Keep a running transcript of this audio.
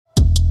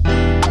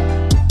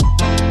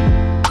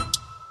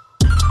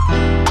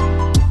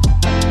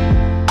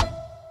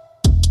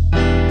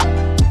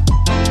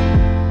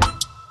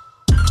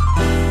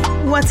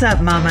What's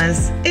up,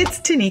 mamas? It's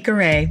Tanika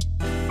Ray.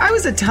 I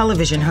was a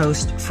television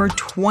host for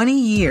 20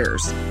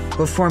 years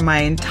before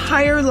my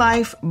entire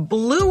life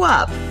blew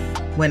up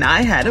when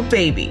I had a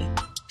baby.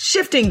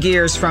 Shifting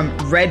gears from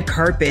red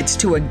carpets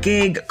to a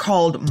gig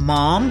called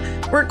Mom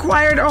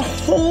required a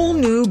whole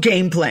new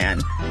game plan.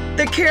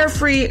 The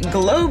carefree,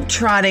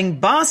 globe-trotting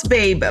boss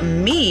babe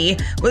me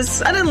was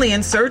suddenly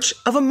in search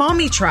of a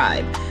mommy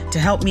tribe to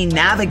help me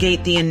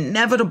navigate the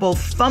inevitable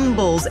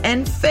fumbles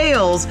and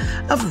fails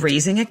of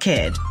raising a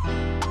kid.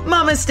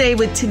 Mama's Day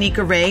with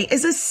Tanika Ray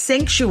is a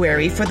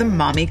sanctuary for the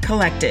mommy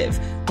collective,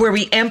 where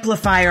we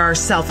amplify our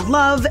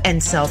self-love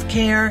and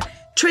self-care,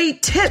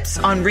 trade tips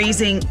on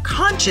raising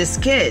conscious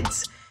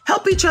kids,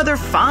 help each other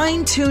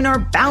fine-tune our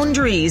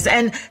boundaries,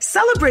 and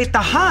celebrate the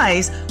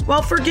highs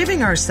while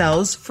forgiving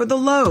ourselves for the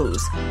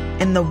lows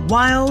in the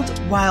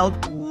wild,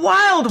 wild,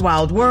 wild,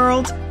 wild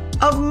world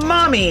of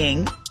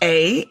mommying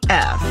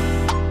AF.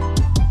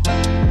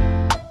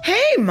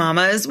 Hey,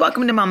 mamas.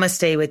 Welcome to Mama's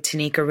Day with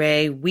Tanika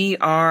Ray. We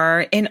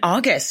are in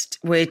August,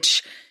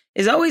 which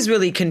is always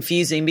really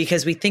confusing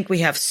because we think we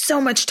have so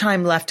much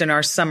time left in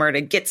our summer to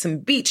get some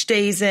beach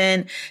days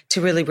in, to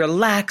really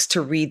relax,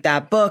 to read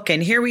that book.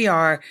 And here we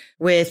are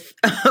with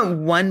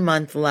 1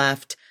 month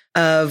left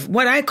of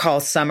what I call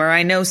summer.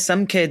 I know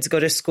some kids go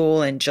to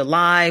school in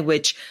July,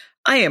 which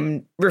I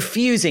am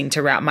refusing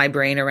to wrap my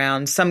brain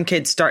around. Some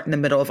kids start in the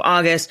middle of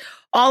August.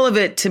 All of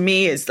it to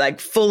me is like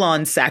full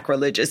on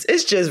sacrilegious.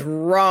 It's just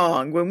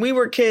wrong. When we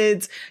were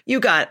kids, you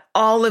got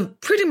all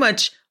of pretty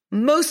much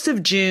most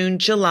of June,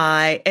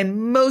 July,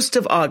 and most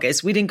of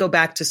August. We didn't go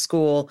back to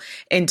school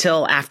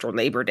until after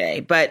Labor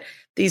Day, but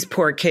these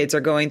poor kids are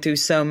going through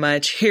so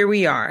much. Here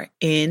we are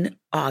in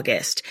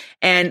August.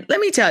 And let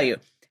me tell you,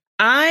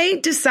 I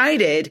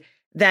decided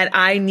that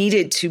I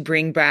needed to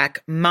bring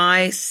back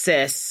my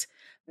sis,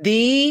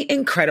 the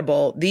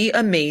incredible, the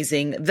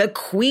amazing, the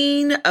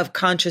queen of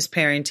conscious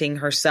parenting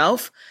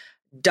herself,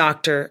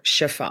 Dr.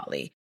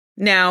 Shefali.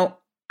 Now,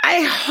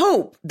 I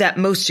hope that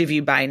most of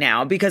you by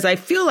now, because I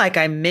feel like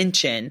I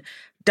mention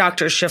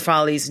Dr.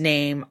 Shefali's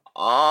name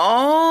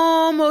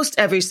almost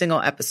every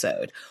single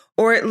episode,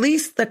 or at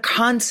least the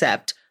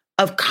concept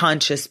of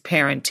conscious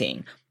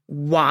parenting.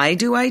 Why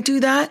do I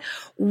do that?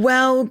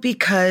 Well,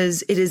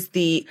 because it is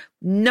the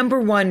number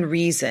one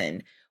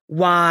reason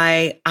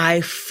why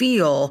I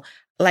feel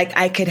like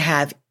I could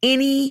have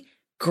any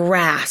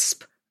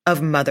grasp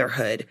of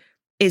motherhood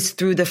is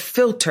through the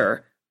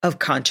filter of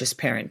conscious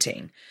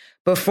parenting.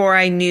 Before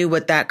I knew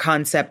what that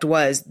concept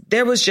was,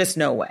 there was just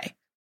no way.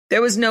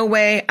 There was no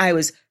way. I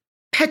was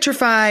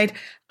petrified.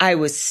 I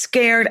was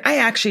scared. I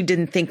actually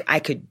didn't think I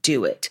could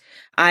do it.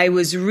 I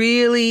was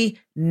really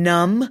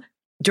numb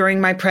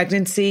during my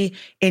pregnancy,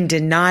 in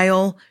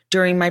denial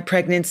during my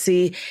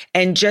pregnancy,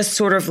 and just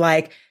sort of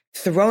like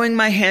throwing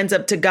my hands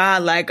up to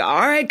God, like, all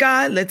right,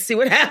 God, let's see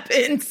what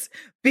happens,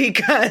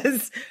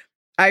 because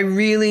I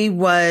really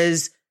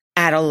was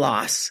at a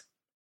loss.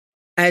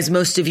 As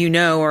most of you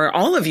know, or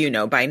all of you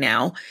know by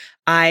now,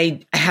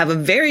 I have a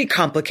very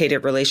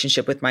complicated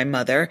relationship with my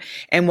mother.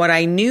 And what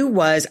I knew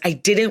was I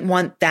didn't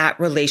want that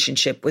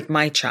relationship with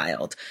my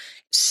child.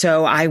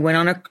 So I went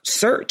on a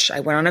search. I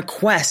went on a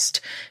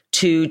quest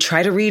to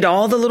try to read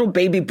all the little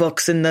baby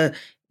books in the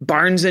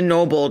Barnes and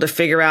Noble to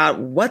figure out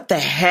what the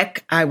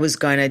heck I was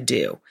going to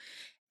do.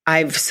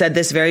 I've said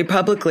this very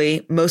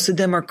publicly. Most of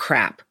them are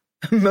crap.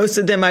 Most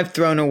of them I've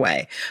thrown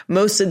away.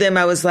 Most of them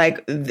I was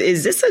like,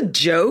 is this a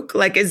joke?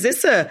 Like, is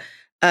this a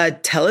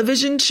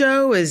television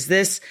show? Is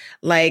this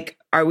like,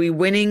 are we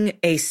winning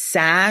a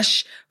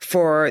sash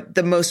for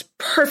the most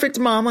perfect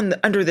mom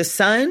under the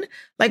sun?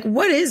 Like,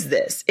 what is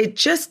this? It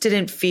just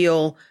didn't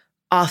feel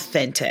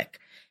authentic.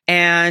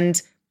 And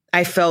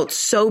I felt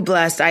so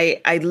blessed.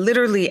 I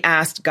literally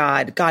asked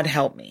God, God,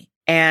 help me.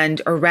 And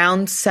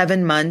around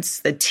 7 months,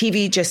 the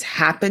TV just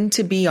happened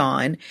to be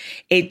on.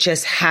 It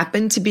just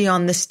happened to be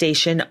on the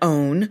station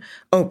OWN,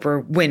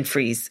 Oprah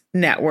Winfrey's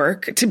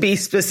network, to be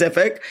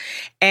specific.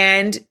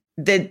 And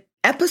the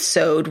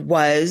episode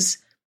was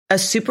a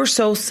Super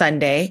Soul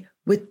Sunday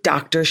with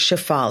Dr.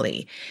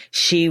 Shefali.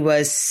 She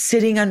was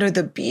sitting under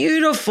the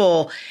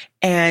beautiful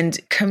and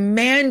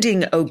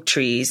commanding oak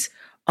trees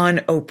on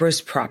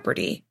Oprah's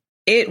property.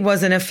 It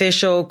was an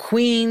official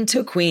queen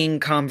to queen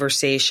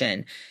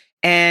conversation.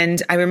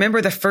 And I remember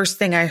the first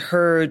thing I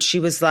heard, she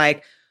was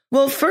like,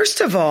 well,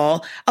 first of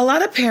all, a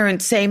lot of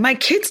parents say my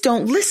kids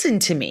don't listen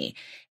to me.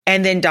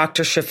 And then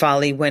Dr.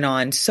 Shefali went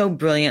on so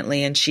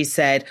brilliantly and she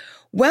said,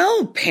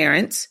 well,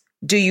 parents,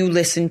 do you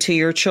listen to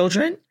your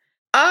children?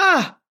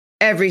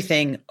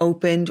 Everything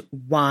opened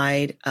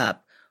wide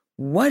up.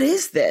 What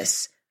is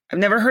this? I've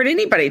never heard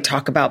anybody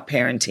talk about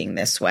parenting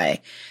this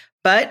way.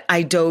 But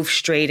I dove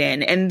straight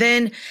in. And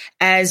then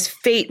as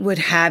fate would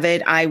have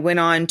it, I went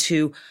on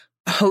to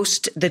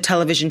host the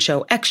television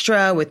show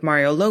Extra with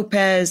Mario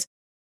Lopez.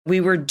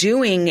 We were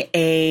doing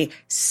a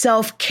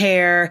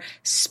self-care,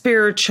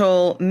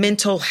 spiritual,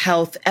 mental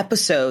health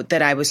episode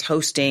that I was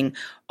hosting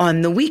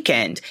on the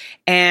weekend.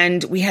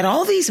 And we had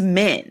all these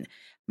men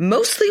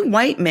mostly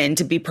white men,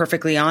 to be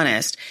perfectly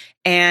honest.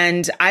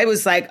 And I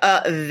was like,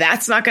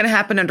 that's not going to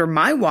happen under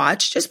my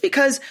watch, just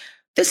because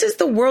this is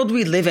the world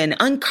we live in.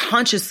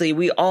 Unconsciously,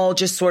 we all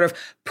just sort of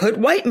put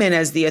white men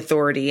as the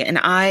authority. And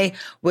I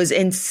was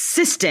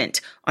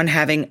insistent on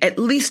having at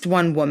least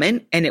one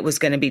woman, and it was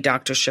going to be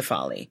Dr.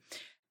 Shefali,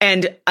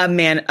 and a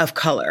man of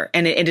color.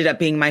 And it ended up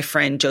being my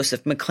friend,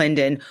 Joseph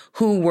McClendon,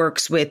 who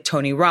works with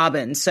Tony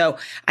Robbins. So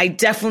I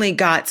definitely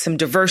got some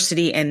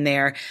diversity in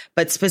there,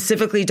 but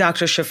specifically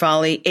Dr.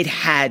 Shefali, it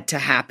had to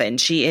happen.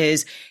 She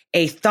is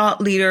a thought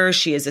leader.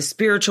 She is a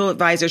spiritual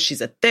advisor. She's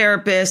a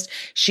therapist.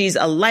 She's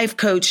a life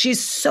coach.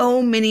 She's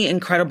so many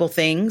incredible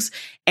things.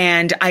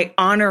 And I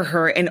honor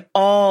her in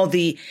all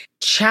the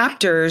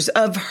chapters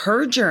of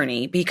her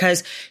journey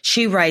because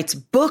she writes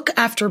book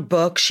after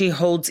book. She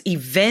holds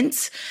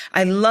events.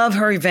 I love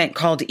her event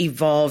called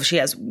Evolve. She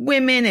has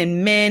women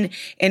and men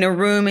in a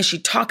room and she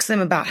talks to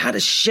them about how to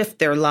shift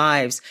their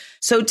lives.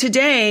 So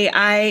today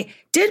I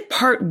did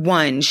part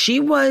 1. She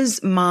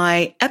was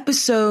my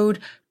episode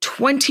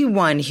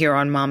 21 here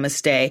on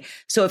Mama's Day.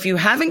 So if you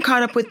haven't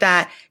caught up with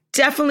that,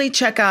 definitely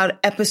check out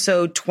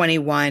episode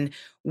 21,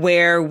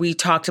 where we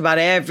talked about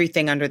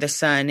everything under the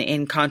sun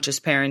in conscious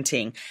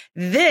parenting.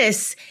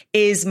 This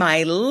is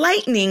my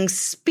lightning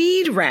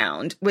speed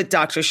round with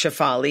Dr.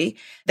 Shefali.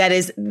 That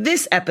is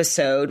this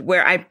episode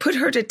where I put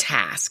her to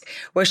task,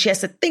 where she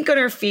has to think on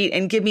her feet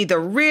and give me the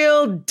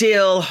real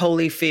deal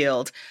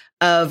Holyfield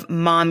of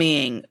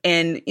mommying.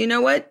 And you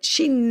know what?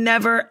 She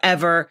never,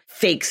 ever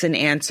fakes an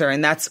answer.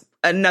 And that's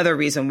another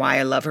reason why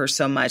I love her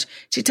so much.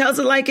 She tells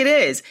it like it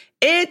is.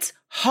 It's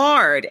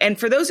hard. And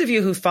for those of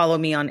you who follow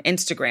me on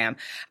Instagram,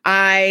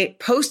 I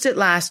posted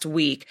last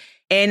week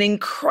an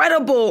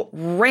incredible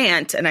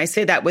rant, and I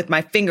say that with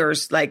my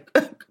fingers like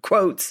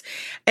quotes,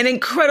 an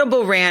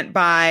incredible rant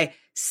by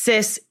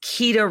sis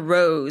Keita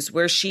Rose,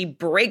 where she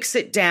breaks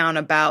it down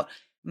about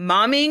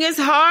mommying is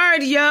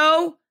hard,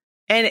 yo.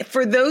 And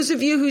for those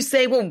of you who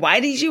say, well, why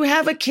did you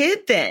have a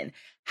kid then?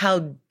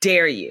 How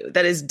dare you?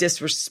 That is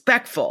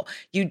disrespectful.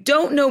 You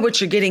don't know what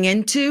you're getting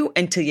into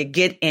until you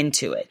get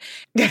into it.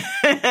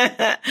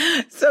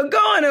 So go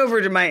on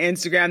over to my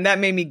Instagram. That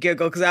made me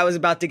giggle because I was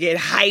about to get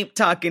hyped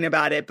talking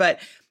about it. But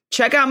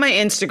check out my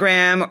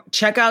Instagram.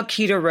 Check out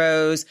Keita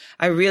Rose.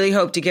 I really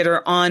hope to get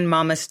her on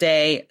Mama's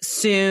Day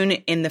soon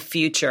in the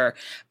future.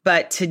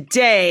 But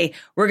today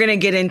we're going to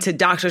get into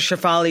Dr.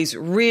 Shefali's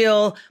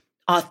real,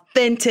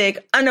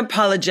 authentic,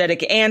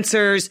 unapologetic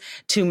answers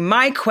to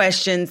my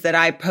questions that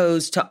I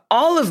pose to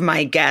all of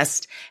my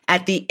guests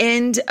at the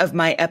end of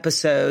my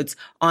episodes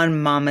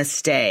on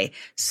Mama's Day.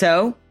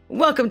 So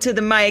welcome to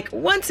the mic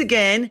once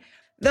again,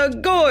 the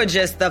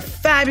gorgeous, the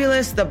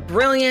fabulous, the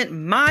brilliant,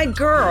 my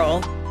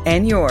girl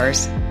and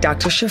yours,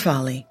 Dr.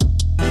 Shefali.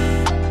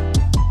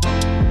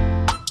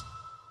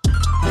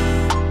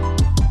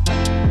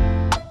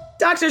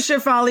 Dr.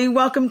 Shefali,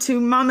 welcome to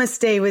Mama's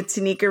Day with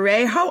Tanika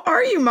Ray. How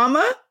are you,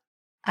 Mama?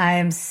 I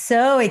am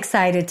so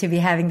excited to be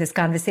having this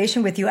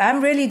conversation with you.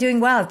 I'm really doing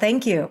well.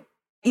 Thank you.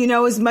 You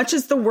know, as much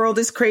as the world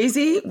is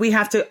crazy, we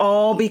have to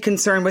all be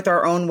concerned with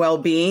our own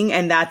well-being.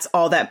 And that's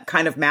all that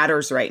kind of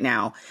matters right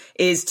now,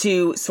 is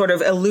to sort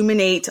of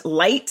illuminate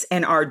light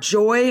and our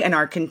joy and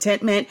our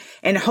contentment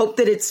and hope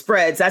that it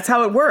spreads. That's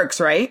how it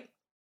works, right?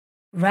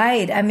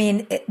 Right. I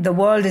mean, the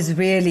world is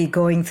really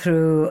going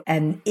through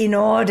an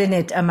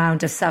inordinate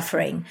amount of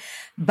suffering,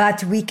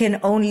 but we can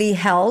only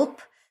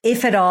help,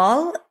 if at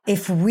all,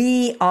 if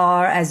we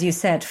are, as you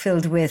said,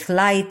 filled with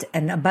light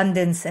and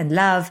abundance and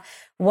love.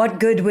 What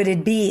good would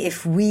it be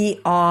if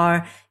we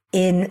are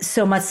in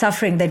so much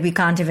suffering that we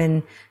can't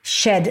even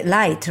shed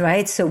light,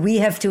 right? So we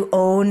have to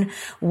own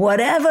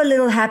whatever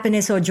little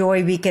happiness or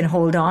joy we can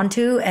hold on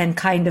to and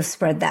kind of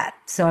spread that.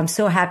 So I'm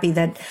so happy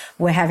that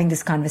we're having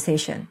this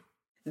conversation.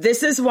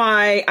 This is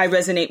why I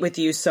resonate with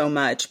you so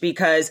much,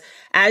 because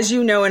as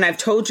you know, and I've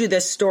told you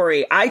this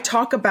story, I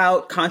talk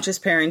about conscious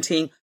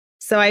parenting.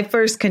 So I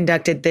first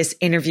conducted this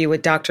interview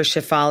with Dr.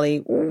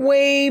 Shefali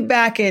way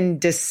back in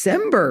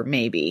December,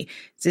 maybe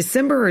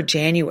December or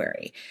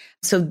January.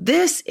 So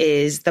this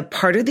is the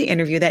part of the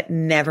interview that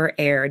never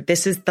aired.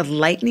 This is the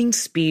lightning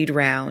speed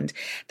round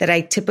that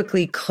I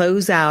typically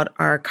close out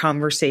our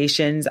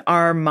conversations,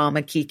 our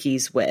Mama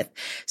Kikis with.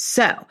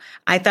 So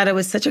I thought it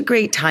was such a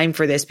great time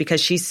for this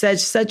because she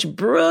says such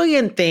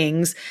brilliant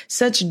things,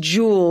 such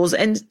jewels,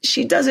 and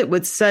she does it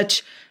with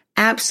such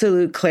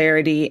absolute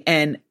clarity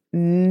and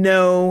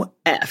no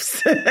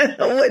F's,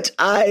 which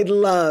I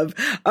love.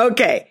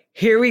 Okay,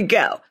 here we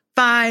go.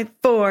 5,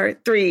 4,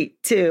 3,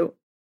 2.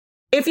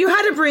 If you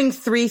had to bring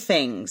 3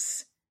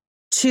 things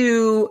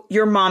to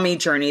your mommy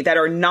journey that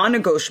are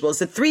non-negotiables,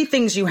 the 3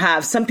 things you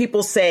have, some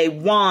people say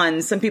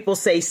wand, some people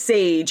say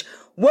sage,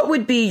 what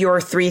would be your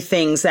 3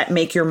 things that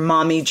make your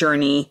mommy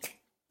journey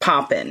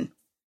poppin'?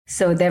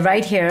 So they're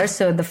right here.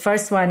 So the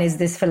first one is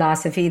this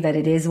philosophy that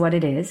it is what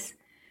it is.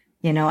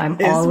 You know, I'm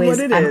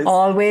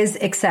always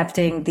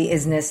accepting the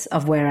isness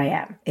of where I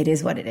am. It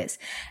is what it is.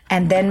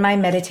 And then my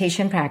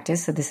meditation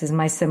practice. So this is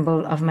my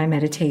symbol of my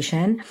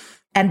meditation.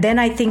 And then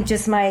I think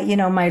just my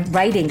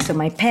writing. So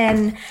my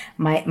pen,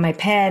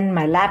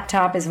 my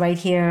laptop is right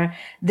here.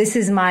 This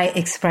is my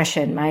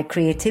expression, my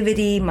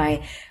creativity,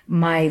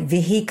 my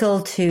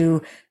vehicle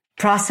to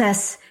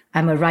process.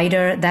 I'm a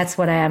writer. That's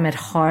what I am at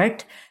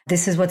heart.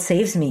 This is what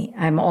saves me.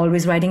 I'm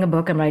always writing a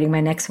book. I'm writing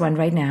my next one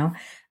right now.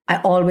 I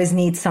always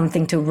need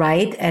something to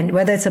write. And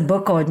whether it's a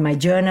book or my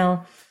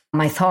journal,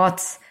 my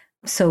thoughts.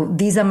 So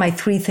these are my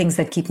 3 things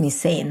that keep me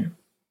sane.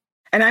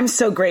 And I'm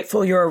so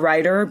grateful you're a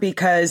writer,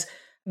 because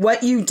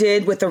what you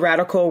did with the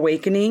Radical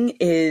Awakening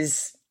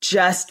is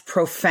just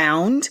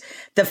profound.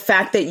 The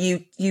fact that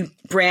you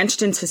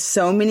branched into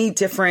so many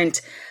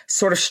different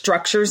sort of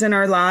structures in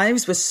our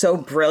lives was so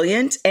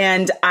brilliant.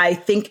 And I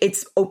think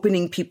it's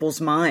opening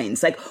people's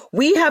minds. Like,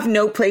 we have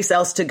no place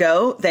else to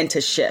go than to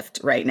shift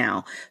right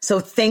now. So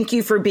thank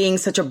you for being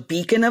such a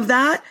beacon of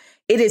that.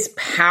 It is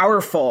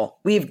powerful.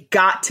 We've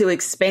got to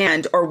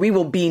expand or we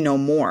will be no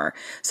more.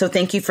 So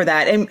thank you for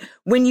that. And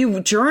when you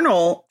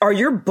journal, are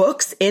your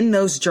books in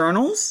those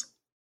journals?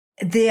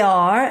 They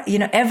are.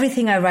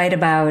 Everything I write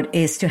about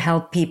is to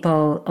help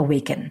people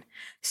awaken.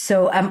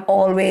 So I'm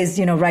always,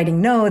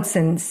 writing notes,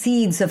 and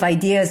seeds of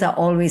ideas are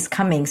always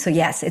coming. So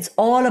yes, it's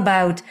all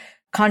about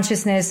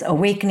consciousness,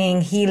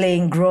 awakening,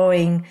 healing,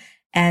 growing,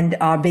 and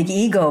our big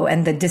ego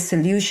and the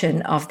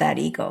dissolution of that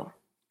ego.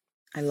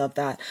 I love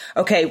that.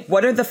 Okay.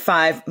 What are the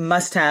 5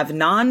 must-have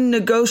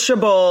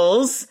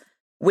non-negotiables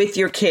with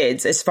your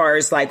kids, as far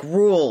as like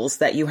rules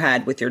that you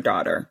had with your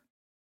daughter?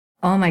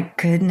 Oh my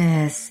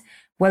goodness.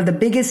 Well, the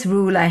biggest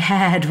rule I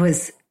had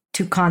was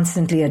to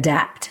constantly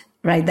adapt,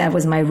 right? That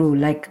was my rule,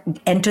 like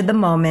enter the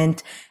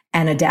moment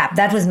and adapt.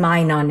 That was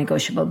my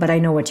non-negotiable, but I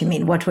know what you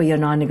mean. What were your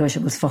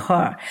non-negotiables for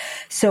her?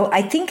 So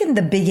I think in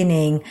the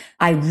beginning,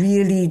 I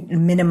really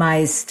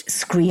minimized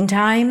screen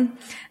time,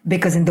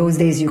 because in those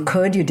days you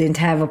didn't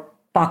have a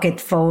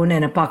pocket phone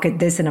and a pocket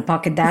this and a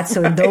pocket that.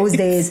 So in those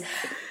days,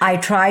 I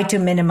tried to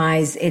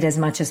minimize it as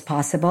much as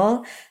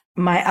possible.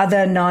 My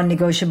other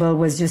non-negotiable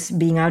was just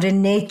being out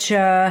in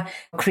nature,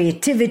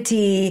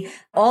 creativity,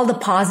 all the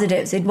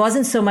positives. It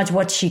wasn't so much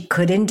what she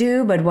couldn't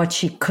do, but what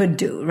she could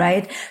do,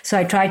 right? So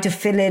I tried to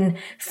fill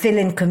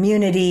in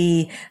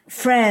community,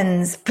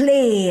 friends,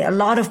 play, a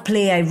lot of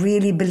play. I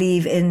really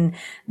believe in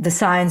the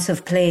science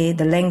of play,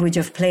 the language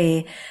of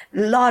play,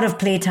 a lot of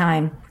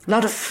playtime, a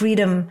lot of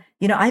freedom.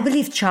 I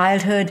believe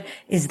childhood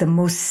is the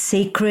most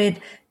sacred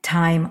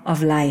time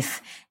of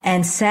life.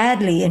 And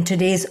sadly, in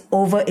today's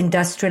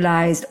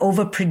over-industrialized,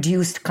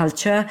 overproduced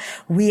culture,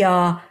 we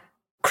are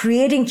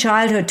creating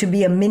childhood to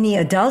be a mini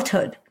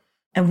adulthood.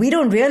 And we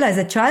don't realize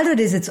that childhood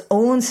is its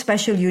own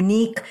special,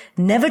 unique,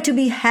 never to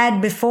be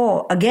had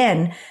before,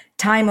 again,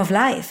 time of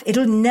life.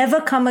 It'll never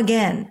come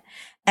again.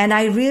 And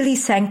I really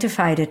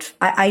sanctified it.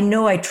 I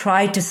know I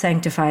tried to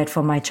sanctify it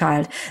for my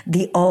child.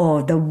 The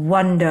awe, the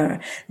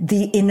wonder,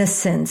 the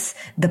innocence,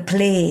 the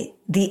play,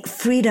 the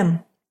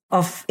freedom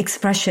of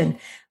expression.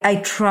 I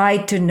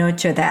tried to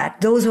nurture that.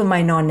 Those were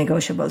my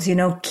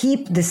non-negotiables,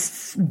 keep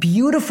this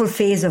beautiful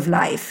phase of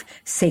life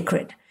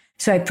sacred.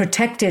 So I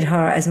protected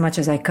her as much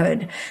as I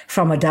could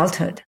from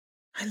adulthood.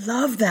 I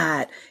love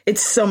that.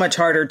 It's so much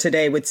harder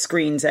today with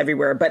screens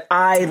everywhere, but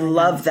I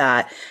love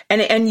that.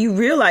 And you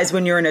realize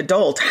when you're an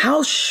adult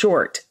how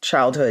short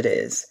childhood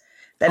is,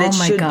 that it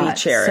should be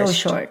cherished.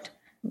 So short.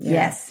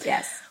 Yeah.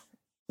 Yes.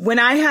 When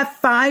I have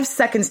 5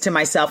 seconds to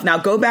myself, now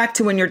go back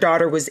to when your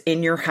daughter was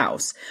in your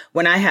house.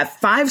 When I have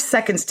 5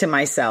 seconds to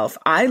myself,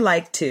 I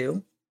like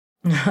to...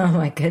 Oh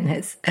my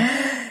goodness.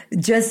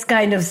 Just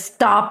kind of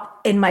stop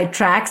in my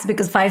tracks,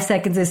 because 5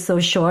 seconds is so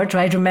short,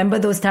 right? Remember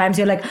those times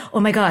you're like, oh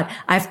my God,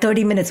 I have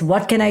 30 minutes.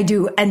 What can I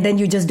do? And then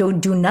you just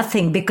don't do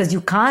nothing because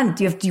you can't.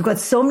 You've got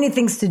so many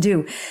things to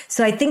do.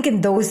 So I think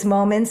in those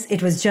moments,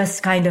 it was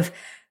just kind of,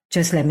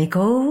 just let me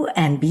go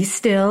and be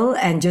still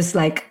and just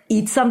like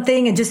eat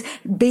something, and just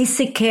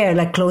basic care,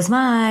 like close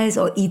my eyes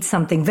or eat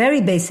something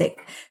very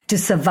basic to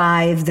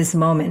survive this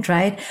moment,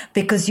 right?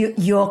 Because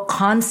you're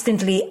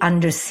constantly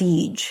under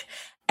siege,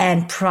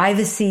 and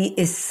privacy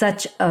is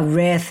such a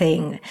rare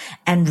thing,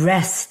 and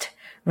rest,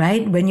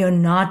 right? When you're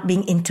not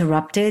being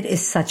interrupted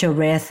is such a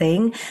rare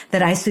thing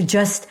that I used to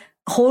just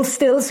hold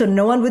still so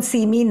no one would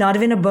see me, not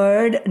even a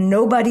bird,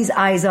 nobody's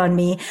eyes on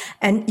me.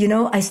 And,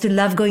 I used to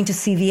love going to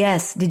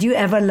CVS. Did you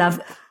ever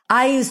love?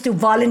 I used to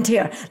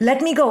volunteer.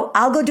 Let me go.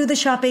 I'll go do the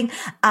shopping.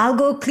 I'll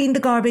go clean the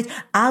garbage.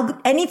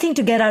 Anything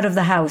to get out of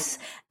the house.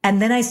 And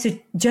then I used to,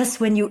 just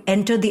when you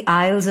enter the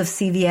aisles of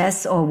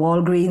CVS or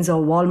Walgreens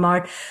or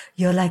Walmart,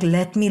 you're like,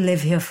 let me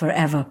live here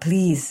forever,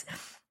 please.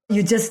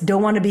 You just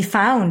don't want to be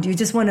found. You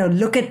just want to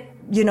look at,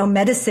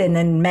 medicine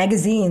and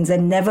magazines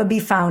and never be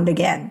found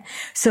again.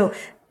 So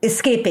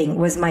escaping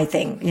was my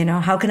thing.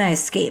 How can I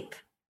escape?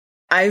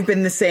 I've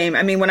been the same.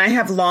 I mean, when I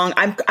have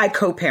I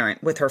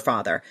co-parent with her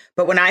father,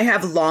 but when I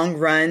have long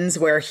runs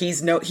where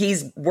he's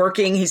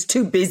working, he's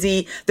too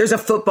busy, there's a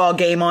football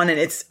game on and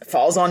it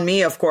falls on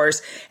me, of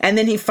course. And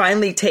then he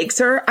finally takes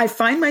her. I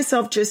find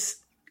myself just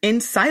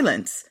in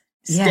silence,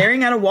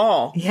 staring at a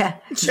wall. Yeah.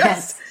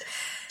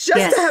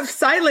 just to have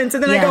silence.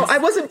 And then I go, I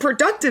wasn't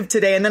productive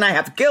today. And then I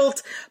have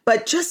guilt,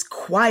 but just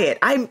quiet.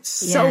 I'm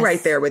so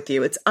right there with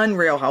you. It's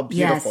unreal how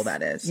beautiful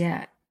that is.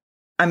 Yeah.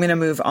 I'm going to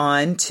move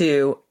on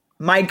to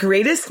my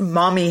greatest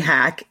mommy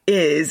hack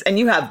is, and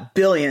you have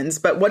billions,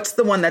 but what's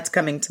the one that's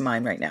coming to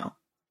mind right now?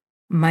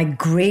 My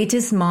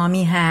greatest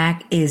mommy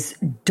hack is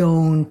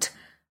don't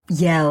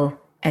yell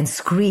and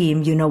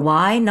scream. You know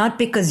why? Not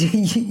because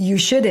you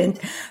shouldn't,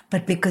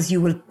 but because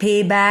you will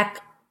pay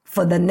back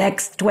for the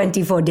next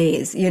 24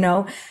 days,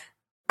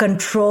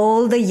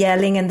 Control the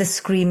yelling and the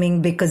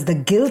screaming, because the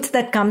guilt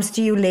that comes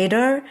to you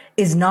later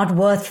is not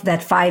worth that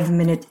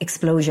 5-minute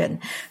explosion.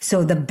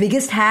 So the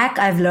biggest hack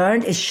I've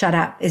learned is shut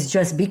up, is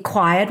just be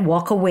quiet,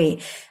 walk away.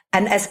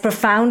 And as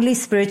profoundly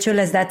spiritual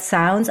as that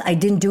sounds, I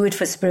didn't do it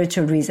for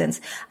spiritual reasons.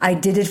 I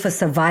did it for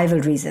survival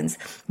reasons,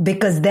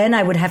 because then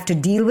I would have to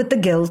deal with the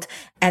guilt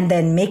and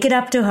then make it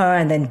up to her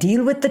and then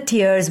deal with the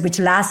tears, which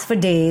last for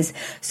days.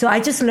 So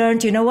I just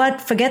learned, you know what?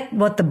 Forget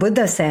what the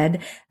Buddha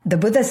said. The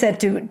Buddha said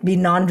to be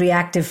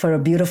non-reactive for a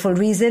beautiful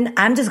reason.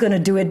 I'm just going to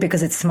do it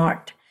because it's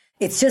smart.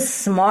 It's just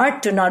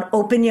smart to not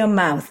open your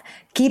mouth.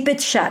 Keep it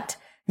shut.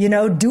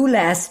 Do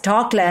less,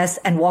 talk less,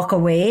 and walk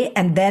away.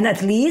 And then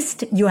at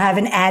least you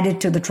haven't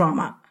added to the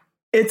trauma.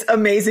 It's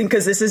amazing,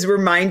 because this is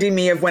reminding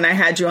me of when I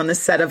had you on the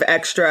set of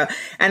Extra.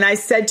 And I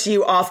said to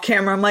you off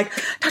camera, I'm like,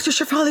 Dr.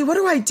 Shefali, what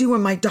do I do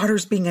when my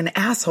daughter's being an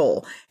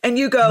asshole? And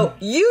you go,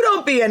 you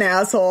don't be an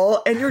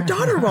asshole and your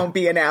daughter won't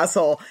be an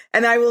asshole.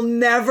 And I will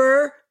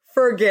never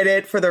forget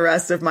it for the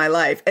rest of my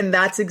life. And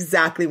that's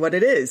exactly what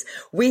it is.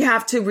 We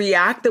have to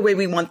react the way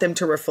we want them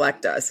to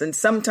reflect us. And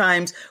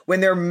sometimes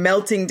when they're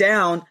melting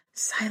down,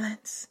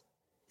 silence.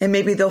 And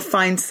maybe they'll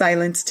find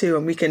silence too,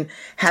 and we can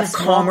have just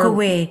calmer. Walk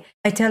away.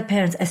 I tell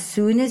parents, as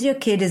soon as your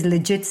kid is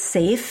legit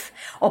safe,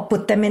 or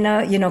put them in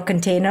a,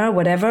 container,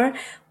 whatever,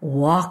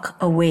 walk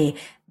away,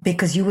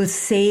 because you will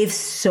save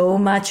so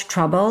much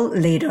trouble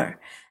later.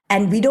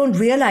 And we don't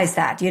realize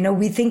that,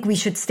 we think we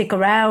should stick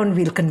around.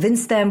 We'll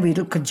convince them.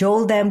 We'll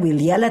cajole them.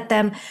 We'll yell at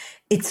them.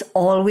 It's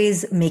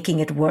always making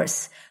it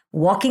worse.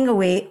 Walking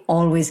away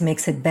always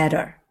makes it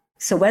better.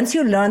 So once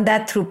you learn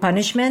that through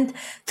punishment,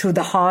 through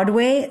the hard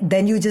way,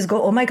 then you just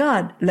go, oh my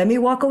God, let me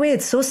walk away.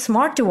 It's so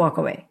smart to walk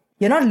away.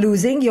 You're not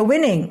losing, you're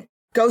winning.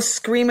 Go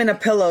scream in a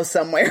pillow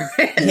somewhere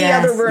in the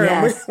other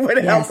room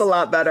would help a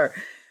lot better.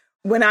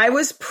 When I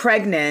was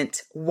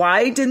pregnant,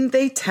 why didn't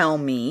they tell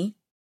me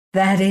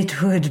that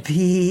it would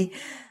be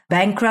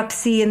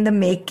bankruptcy in the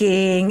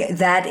making,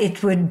 that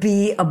it would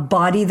be a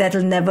body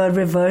that'll never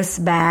reverse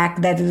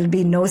back, that it'll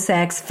be no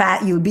sex,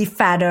 fat, you'll be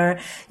fatter,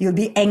 you'll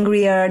be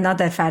angrier, not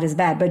that fat is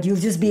bad, but you'll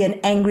just be an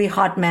angry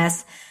hot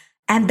mess.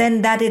 And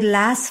then that it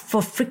lasts for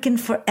freaking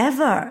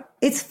forever.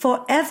 It's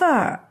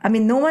forever. I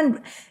mean,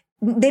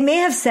 they may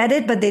have said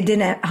it, but they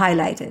didn't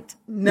highlight it.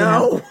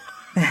 No.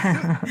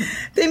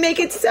 They make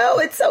it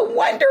it's so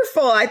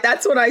wonderful.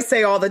 That's what I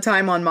say all the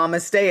time on Mama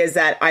Stay, is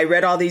that I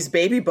read all these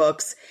baby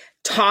books,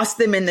 tossed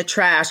them in the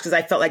trash because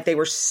I felt like they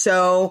were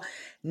so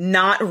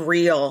not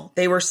real.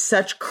 They were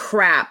such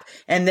crap.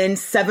 And then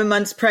 7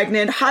 months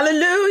pregnant,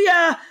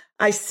 hallelujah,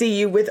 I see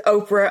you with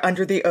Oprah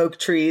under the oak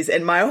trees,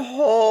 and my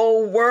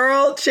whole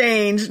world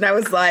changed. And I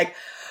was like,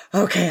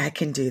 okay, I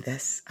can do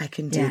this. I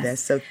can do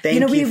this. So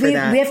thank you for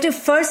that. We have to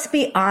first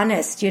be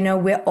honest.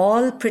 We're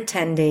all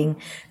pretending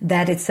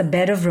that it's a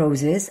bed of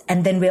roses,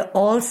 and then we're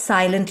all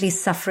silently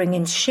suffering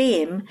in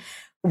shame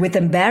with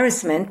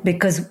embarrassment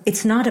because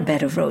it's not a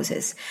bed of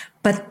roses.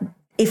 But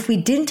if we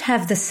didn't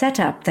have the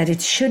setup that it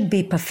should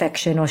be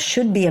perfection or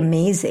should be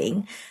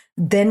amazing,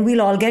 then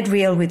we'll all get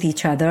real with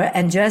each other,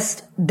 and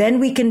then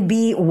we can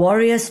be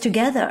warriors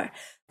together.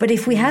 But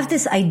if we have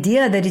this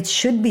idea that it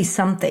should be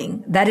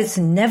something that it's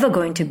never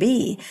going to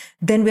be,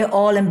 then we're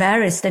all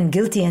embarrassed and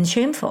guilty and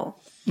shameful,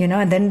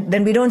 and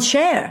then we don't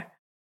share.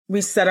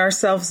 We set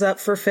ourselves up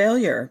for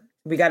failure.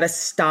 We got to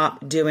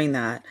stop doing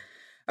that.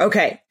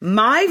 Okay.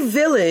 My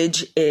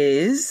village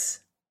is,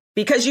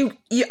 because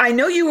I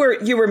know you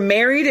were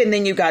married and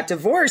then you got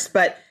divorced,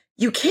 but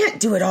you can't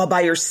do it all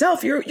by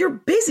yourself. You're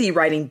busy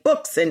writing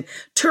books and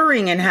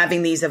touring and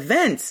having these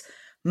events.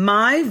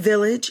 My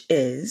village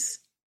is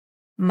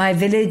my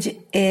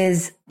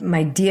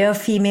dear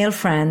female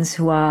friends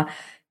who are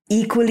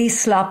equally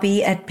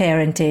sloppy at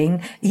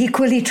parenting,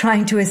 equally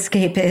trying to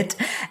escape it,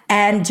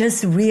 and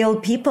just real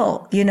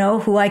people,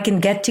 who I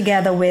can get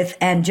together with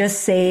and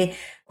just say,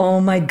 oh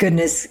my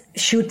goodness,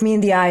 shoot me in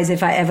the eyes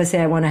if I ever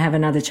say I want to have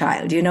another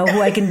child,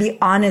 who I can be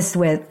honest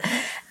with.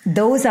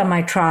 Those are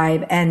my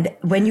tribe. And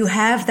when you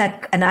have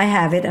that, and I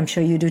have it, I'm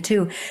sure you do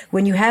too,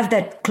 when you have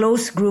that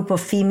close group of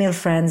female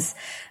friends,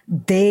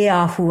 they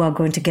are who are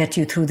going to get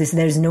you through this.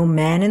 There's no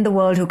man in the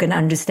world who can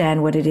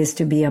understand what it is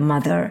to be a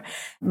mother.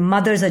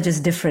 Mothers are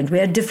just different.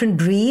 We're a different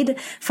breed.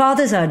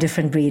 Fathers are a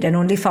different breed, and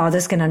only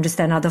fathers can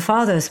understand other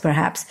fathers,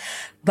 perhaps.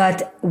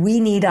 But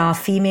we need our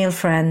female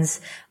friends,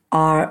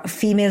 our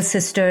female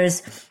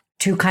sisters,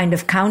 to kind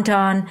of count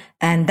on.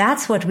 And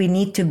that's what we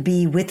need to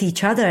be with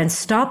each other, and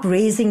stop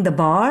raising the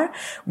bar.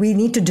 We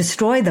need to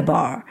destroy the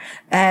bar.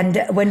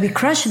 And when we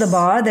crush the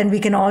bar, then we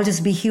can all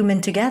just be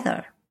human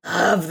together.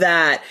 Love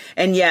that.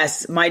 And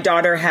yes, my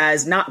daughter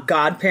has not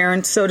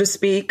godparents, so to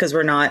speak, because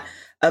we're not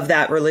of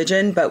that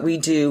religion, but we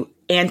do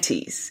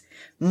aunties,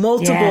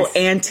 multiple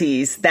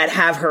aunties that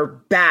have her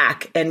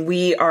back. And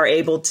we are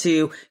able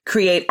to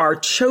create our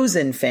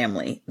chosen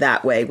family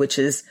that way, which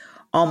is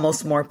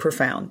almost more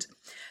profound.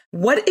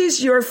 What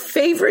is your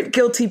favorite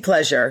guilty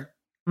pleasure?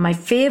 My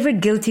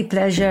favorite guilty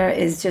pleasure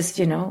is just,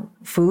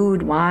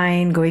 food,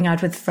 wine, going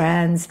out with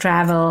friends,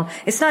 travel.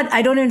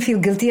 I don't even feel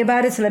guilty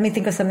about it. So let me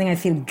think of something I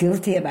feel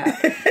guilty about.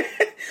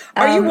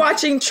 Are you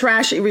watching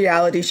trashy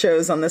reality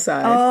shows on the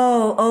side?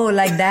 Oh,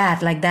 like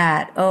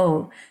that.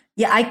 Oh,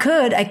 yeah, I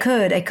could.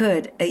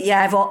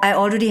 Yeah, I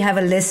already have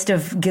a list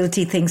of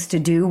guilty things to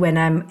do when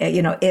I'm,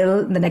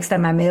 ill. The next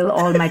time I'm ill,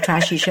 all my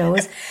trashy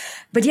shows.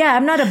 But yeah,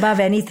 I'm not above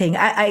anything.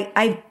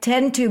 I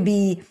tend to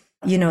be,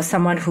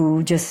 someone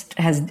who just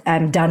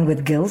I'm done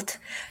with guilt.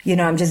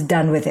 I'm just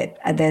done with it.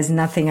 There's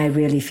nothing I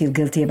really feel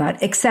guilty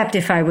about, except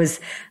if I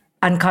was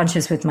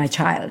unconscious with my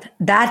child.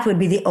 That would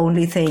be the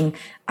only thing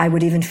I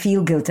would even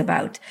feel guilt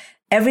about.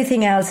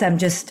 Everything else, I'm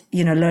just,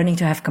 learning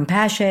to have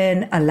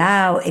compassion,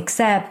 allow,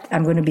 accept.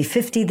 I'm going to be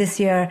 50 this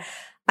year.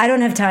 I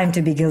don't have time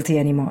to be guilty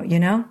anymore,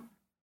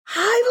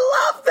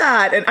 I love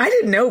that. And I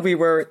didn't know we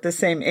were the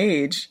same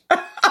age.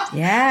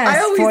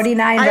 Yes,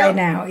 49 right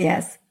now.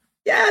 Yes.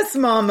 Yes,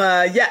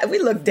 Mama. Yeah, we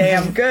look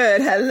damn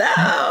good.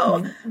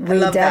 Hello. We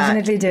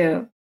definitely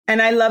do.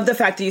 And I love the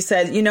fact that you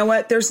said, you know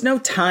what? There's no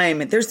time.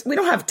 We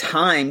don't have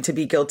time to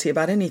be guilty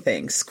about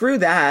anything. Screw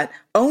that.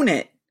 Own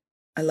it.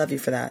 I love you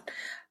for that.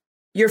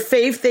 Your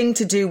fave thing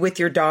to do with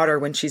your daughter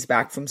when she's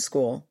back from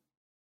school?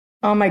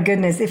 Oh my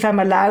goodness. If I'm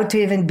allowed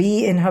to even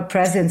be in her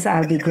presence,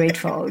 I'll be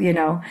grateful,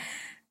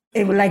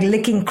 It was like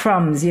licking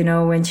crumbs,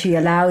 when she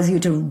allows you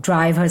to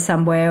drive her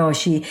somewhere or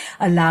she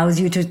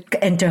allows you to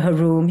enter her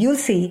room. You'll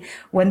see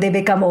when they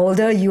become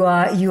older, you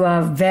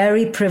are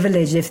very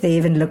privileged if they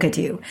even look at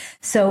you.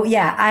 So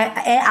yeah,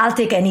 I'll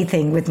take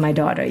anything with my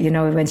daughter,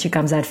 when she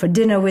comes out for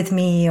dinner with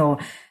me, or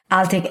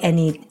I'll take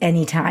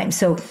any time.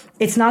 So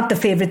it's not the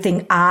favorite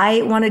thing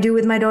I want to do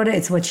with my daughter.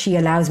 It's what she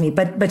allows me.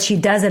 But she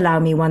does allow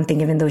me one thing,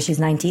 even though she's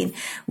 19.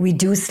 We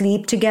do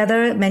sleep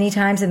together many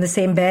times in the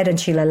same bed, and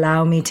she'll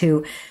allow me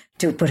to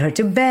put her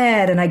to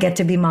bed, and I get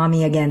to be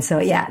mommy again. So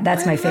yeah,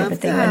 that's my favorite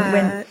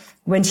thing.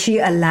 When she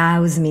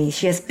allows me,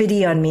 she has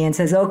pity on me and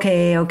says,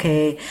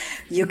 okay,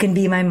 you can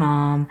be my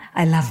mom.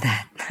 I love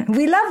that.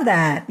 We love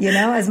that,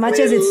 as much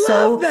as it's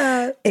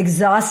so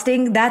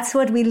exhausting, that's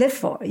what we live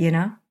for,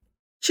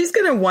 She's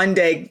going to one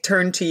day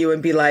turn to you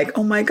and be like,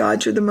 oh my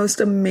God, you're the most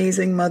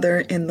amazing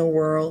mother in the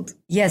world.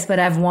 Yes, but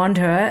I've warned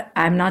her,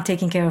 I'm not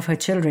taking care of her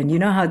children. You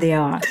know how they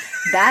are.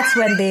 That's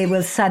when they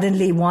will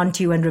suddenly want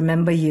you and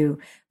remember you.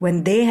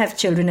 When they have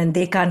children and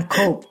they can't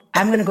cope,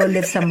 I'm going to go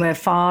live somewhere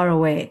far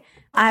away.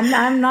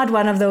 I'm not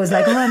one of those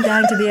like, I'm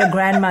dying to be a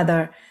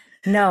grandmother.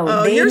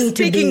 No, they you're need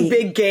to be. You're speaking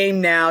big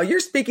game now. You're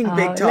speaking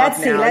big talk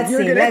now.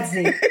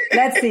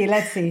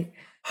 Let's see.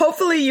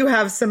 Hopefully you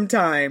have some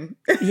time.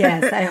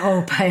 Yes, I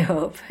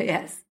hope.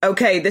 Yes.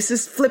 Okay, this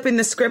is flipping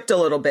the script a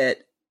little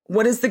bit.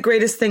 What is the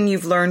greatest thing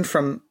you've learned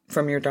from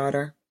your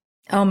daughter?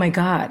 Oh my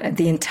God.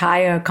 The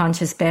entire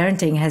conscious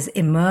parenting has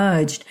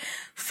emerged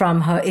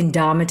from her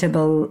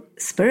indomitable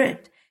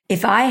spirit.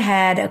 If I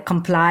had a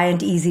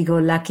compliant,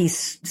 easy-go-lucky,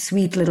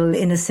 sweet little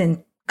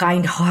innocent,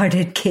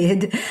 kind-hearted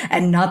kid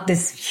and not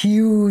this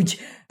huge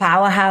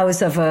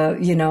powerhouse of a,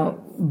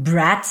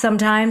 brat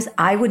sometimes,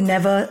 I would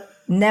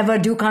never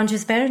do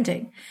conscious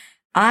parenting.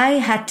 I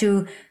had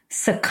to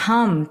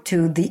succumb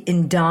to the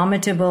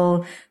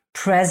indomitable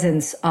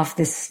presence of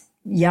this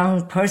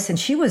young person.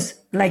 She was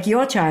like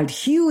your child,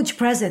 huge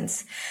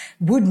presence,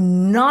 would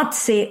not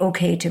say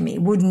okay to me,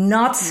 would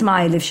not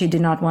smile if she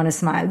did not want to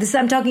smile.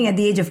 I'm talking at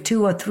the age of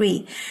 2 or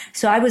 3.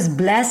 So I was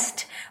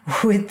blessed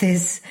with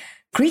this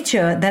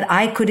creature that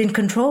I couldn't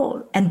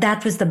control. And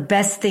that was the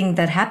best thing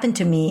that happened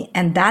to me.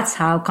 And that's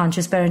how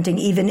conscious parenting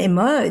even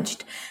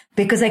emerged,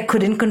 because I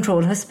couldn't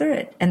control her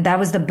spirit. And that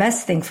was the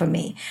best thing for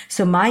me.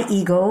 So my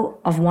ego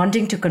of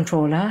wanting to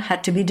control her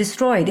had to be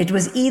destroyed. It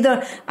was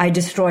either I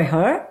destroy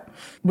her,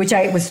 which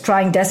I was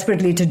trying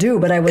desperately to do,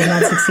 but I was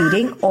not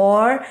succeeding,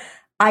 or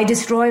I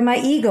destroy my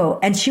ego.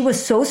 And she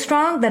was so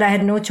strong that I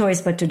had no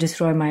choice but to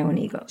destroy my own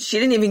ego. She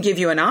didn't even give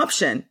you an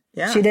option.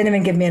 Yeah. She didn't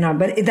even give me an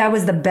option. But that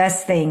was the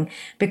best thing,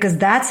 because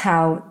that's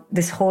how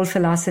this whole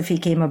philosophy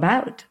came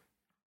about.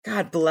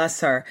 God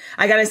bless her.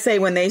 I got to say,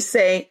 when they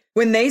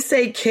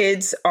say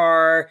kids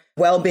are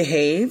well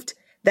behaved,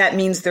 that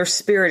means their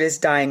spirit is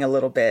dying a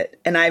little bit.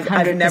 And I've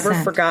never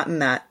forgotten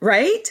that.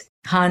 Right?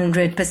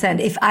 100%.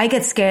 If I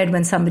get scared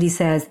when somebody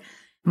says,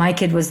 my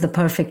kid was the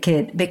perfect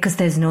kid, because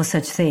there's no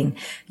such thing.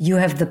 You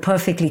have the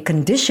perfectly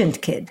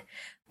conditioned kid,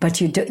 but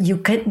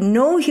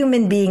no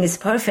human being is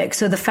perfect.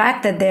 So the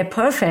fact that they're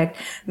perfect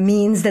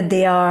means that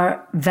they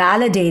are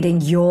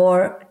validating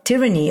your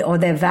tyranny, or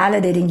they're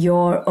validating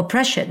your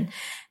oppression.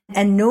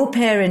 And no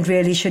parent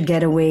really should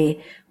get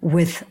away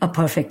with a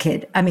perfect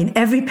kid. I mean,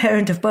 every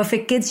parent of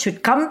perfect kids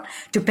should come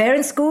to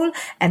parent school,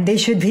 and they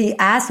should be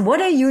asked,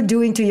 what are you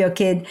doing to your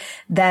kid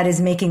that is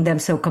making them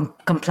so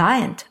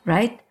compliant,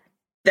 right?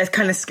 That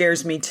kind of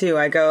scares me too.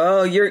 I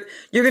go, oh, you're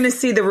going to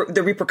see the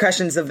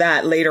repercussions of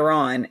that later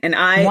on. And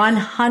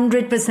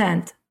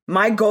 100%.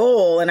 My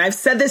goal, and I've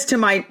said this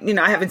to I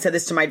haven't said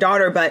this to my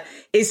daughter, but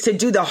is to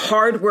do the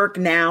hard work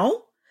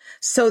now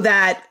so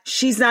that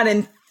she's not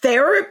in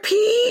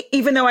therapy,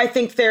 even though I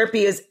think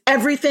therapy is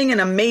everything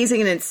and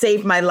amazing and it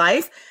saved my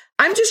life.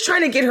 I'm just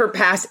trying to get her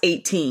past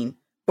 18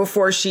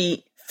 before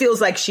she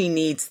feels like she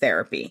needs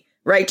therapy,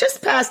 right?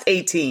 Just past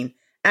 18.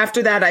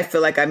 After that, I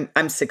feel like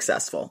I'm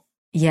successful.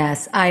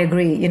 Yes, I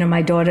agree.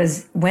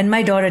 When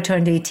my daughter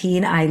turned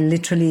 18, I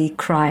literally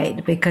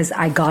cried because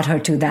I got her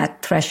to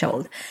that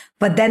threshold.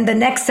 But then the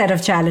next set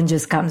of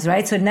challenges comes,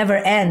 right? So it never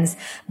ends.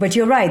 But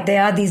you're right.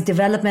 There are these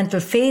developmental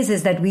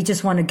phases that we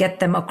just want to get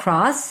them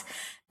across.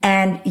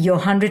 And you're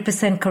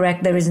 100%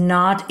 correct. There is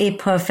not a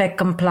perfect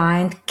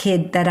compliant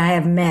kid that I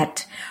have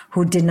met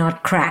who did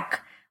not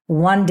crack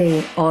one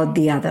day or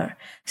the other.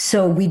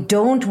 So we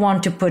don't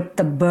want to put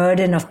the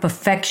burden of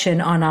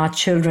perfection on our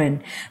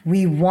children.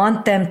 We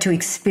want them to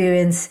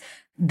experience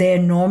their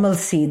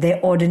normalcy, their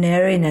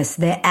ordinariness,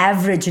 their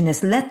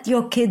averageness. Let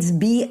your kids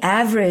be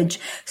average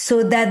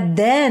so that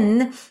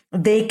then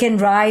they can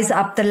rise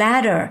up the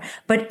ladder.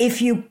 But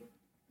if you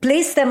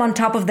place them on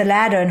top of the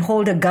ladder and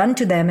hold a gun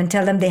to them and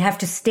tell them they have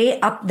to stay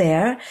up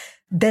there,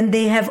 then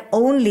they have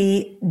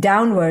only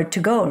downward to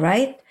go,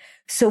 right?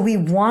 So we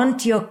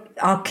want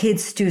our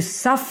kids to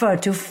suffer,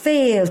 to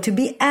fail, to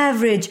be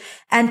average,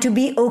 and to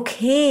be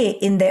okay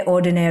in their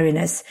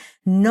ordinariness,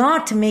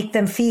 not make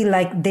them feel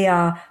like they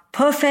are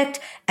perfect.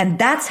 And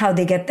that's how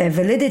they get their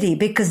validity,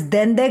 because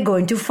then they're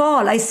going to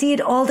fall. I see it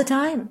all the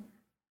time.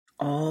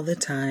 All the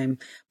time.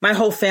 My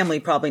whole family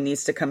probably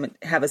needs to come and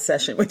have a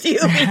session with you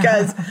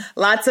because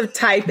lots of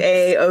type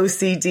A,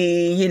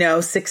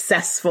 OCD,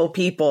 successful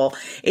people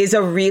is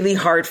a really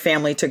hard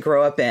family to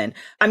grow up in.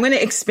 I'm going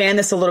to expand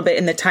this a little bit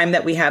in the time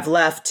that we have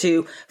left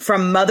to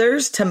from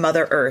mothers to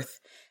Mother Earth,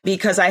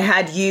 because I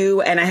had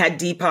you and I had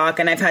Deepak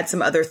and I've had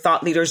some other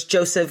thought leaders,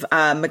 Joseph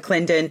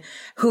McClendon,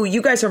 who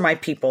you guys are my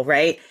people,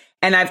 right?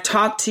 And I've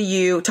talked to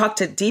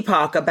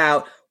Deepak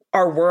about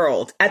our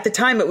world. At the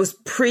time, it was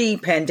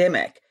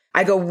pre-pandemic.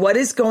 I go, what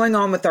is going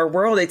on with our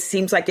world? It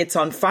seems like it's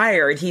on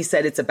fire. And he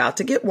said, it's about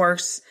to get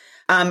worse.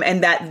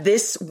 And that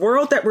this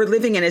world that we're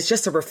living in is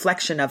just a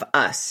reflection of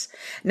us.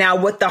 Now,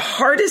 what the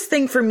hardest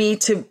thing for me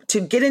to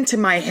get into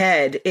my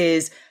head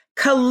is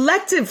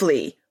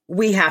collectively,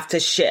 we have to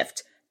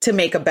shift to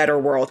make a better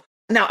world.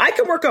 Now, I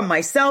can work on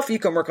myself. You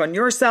can work on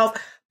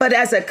yourself. But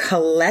as a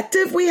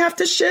collective, we have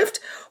to shift.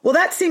 Well,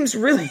 that seems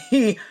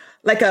really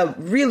like a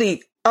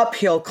really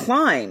uphill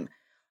climb.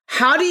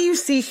 How do you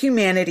see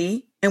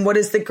humanity? And what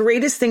is the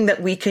greatest thing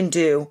that we can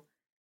do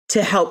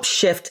to help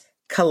shift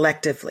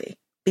collectively?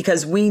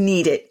 Because we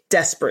need it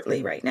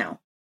desperately right now.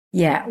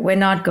 Yeah, we're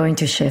not going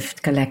to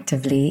shift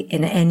collectively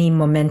in any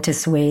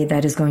momentous way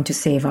that is going to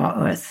save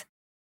our earth.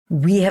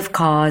 We have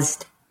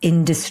caused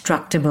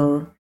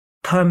indestructible,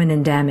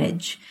 permanent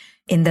damage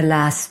in the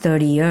last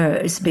 30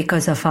 years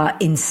because of our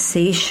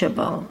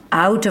insatiable,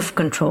 out of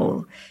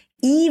control,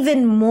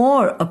 even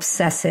more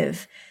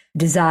obsessive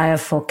desire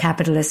for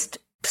capitalist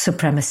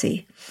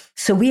supremacy.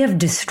 So we have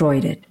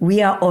destroyed it.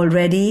 We are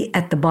already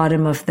at the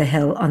bottom of the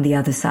hill on the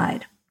other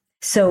side.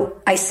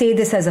 So I say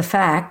this as a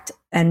fact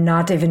and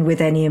not even with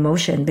any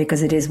emotion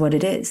because it is what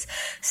it is.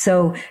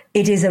 So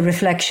it is a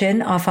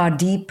reflection of our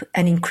deep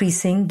and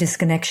increasing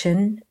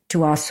disconnection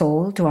to our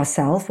soul, to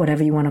ourself,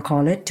 whatever you want to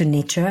call it, to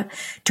nature,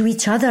 to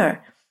each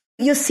other.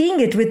 You're seeing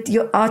it with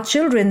our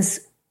children's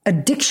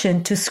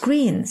addiction to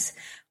screens.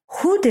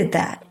 Who did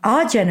that?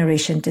 Our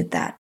generation did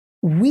that.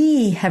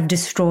 We have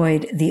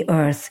destroyed the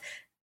earth.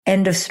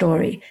 End of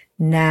story.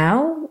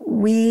 Now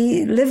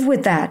we live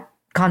with that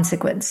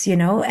consequence,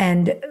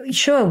 and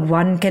sure,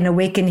 one can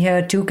awaken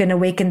here, two can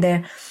awaken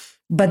there.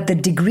 But the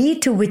degree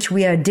to which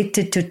we are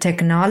addicted to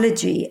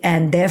technology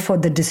and therefore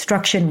the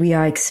destruction we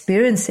are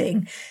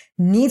experiencing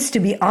needs to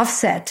be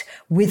offset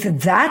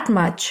with that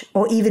much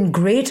or even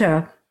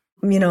greater,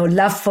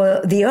 love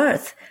for the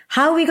earth.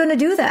 How are we going to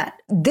do that?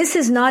 This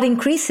is not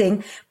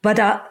increasing, but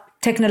our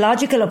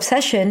technological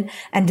obsession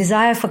and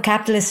desire for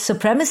capitalist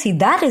supremacy,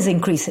 that is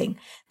increasing.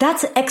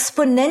 That's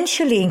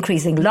exponentially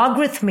increasing,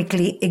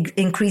 logarithmically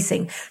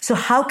increasing. So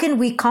how can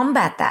we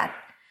combat that?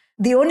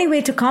 The only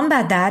way to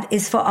combat that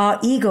is for our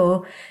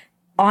ego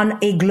on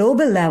a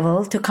global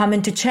level to come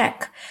into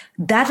check.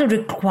 That'll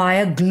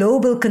require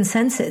global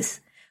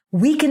consensus.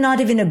 We cannot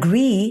even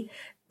agree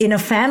in a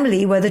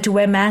family whether to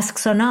wear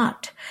masks or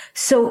not.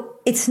 So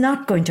it's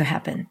not going to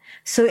happen.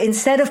 So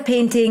instead of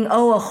painting,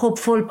 a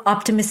hopeful,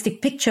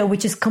 optimistic picture,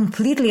 which is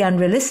completely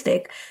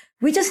unrealistic,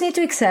 we just need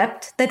to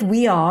accept that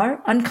we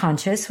are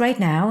unconscious right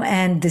now.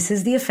 And this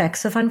is the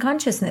effects of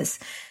unconsciousness.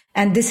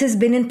 And this has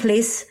been in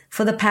place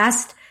for the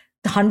past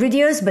 100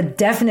 years, but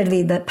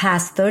definitely the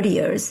past 30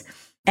 years.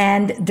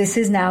 And this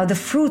is now the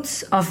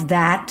fruits of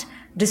that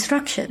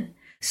destruction.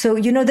 So,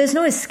 there's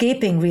no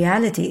escaping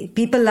reality.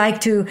 People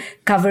like to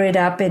cover it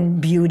up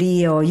in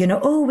beauty or,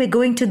 we're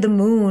going to the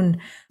moon.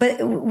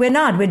 But we're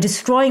not. We're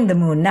destroying the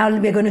moon. Now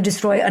we're going to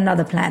destroy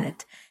another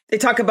planet. They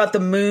talk about the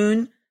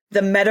moon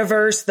the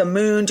metaverse, the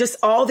moon, just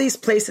all these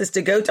places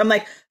to go to. I'm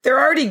like, they're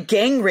already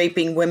gang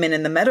raping women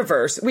in the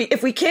metaverse.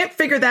 If we can't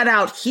figure that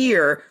out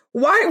here,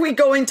 why are we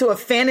going to a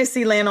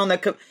fantasy land on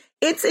the,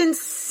 it's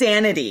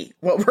insanity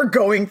what we're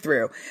going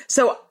through.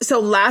 So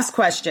last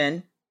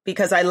question,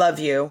 because I love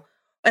you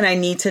and I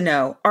need to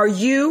know, are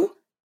you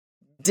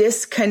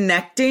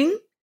disconnecting?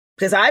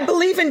 Because I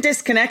believe in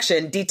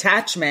disconnection,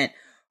 detachment.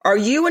 Are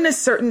you in a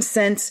certain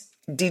sense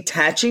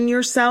detaching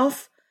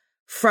yourself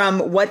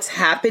from what's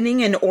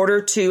happening in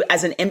order to,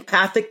 as an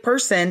empathic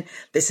person,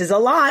 this is a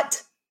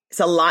lot. It's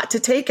a lot to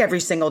take every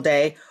single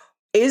day.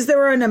 Is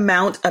there an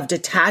amount of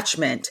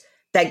detachment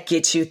that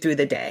gets you through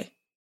the day?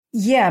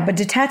 Yeah, but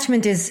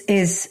detachment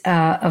is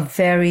a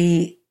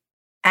very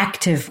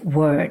active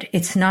word.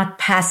 It's not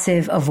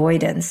passive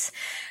avoidance.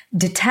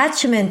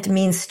 Detachment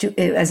means to,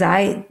 as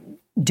I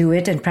do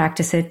it and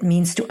practice it,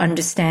 means to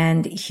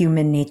understand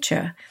human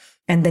nature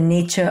and the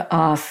nature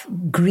of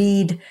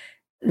greed,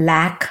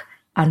 lack,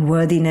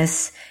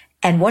 unworthiness.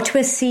 And what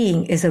we're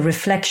seeing is a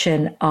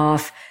reflection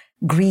of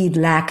greed,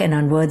 lack, and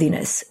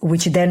unworthiness,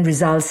 which then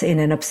results in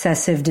an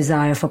obsessive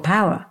desire for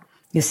power.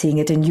 You're seeing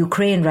it in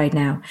Ukraine right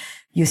now.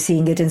 You're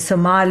seeing it in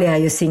Somalia.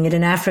 You're seeing it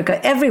in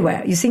Africa,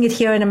 everywhere. You're seeing it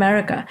here in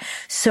America.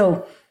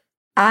 So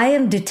I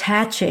am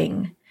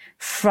detaching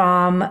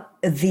from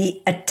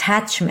the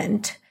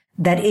attachment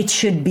that it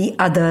should be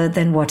other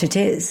than what it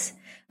is,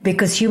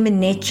 because human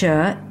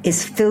nature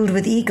is filled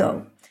with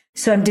ego.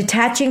 So I'm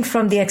detaching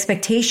from the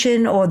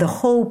expectation or the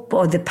hope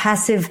or the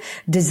passive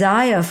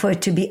desire for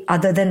it to be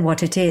other than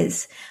what it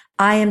is.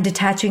 I am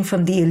detaching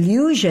from the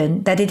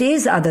illusion that it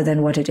is other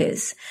than what it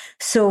is.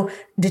 So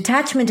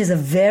detachment is a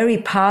very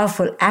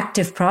powerful,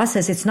 active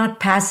process. It's not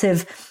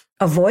passive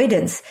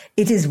avoidance.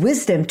 It is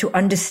wisdom to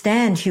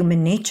understand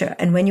human nature.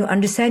 And when you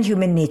understand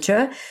human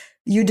nature,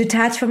 you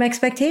detach from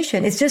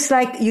expectation. It's just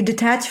like you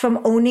detach from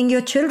owning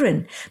your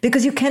children,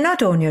 because you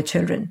cannot own your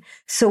children.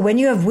 So when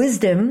you have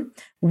wisdom,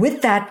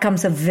 with that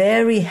comes a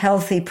very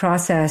healthy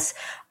process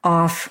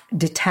of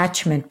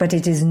detachment, but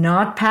it is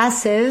not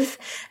passive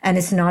and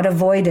it's not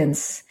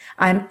avoidance.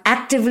 I'm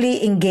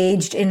actively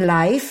engaged in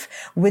life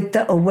with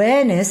the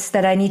awareness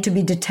that I need to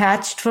be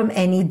detached from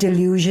any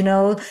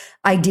delusional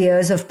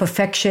ideas of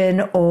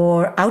perfection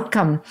or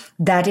outcome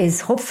that is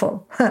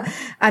hopeful.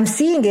 I'm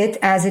seeing it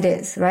as it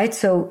is, right?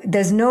 So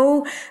there's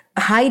no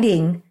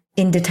hiding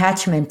in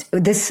detachment,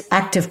 this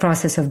active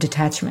process of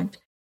detachment.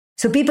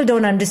 So people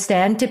don't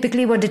understand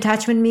typically what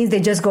detachment means. They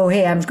just go,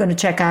 hey, I'm just going to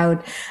check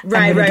out.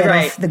 Right.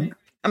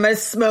 I'm going to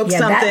smoke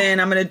something.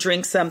 I'm going to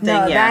drink something.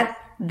 No,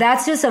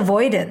 that's just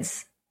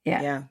avoidance.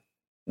 Yeah.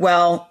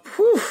 Well,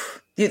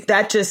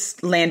 that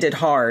just landed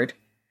hard,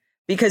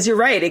 because you're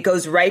right. It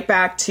goes right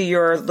back to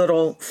your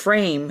little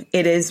frame.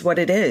 It is what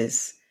it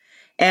is.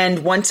 And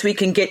once we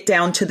can get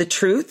down to the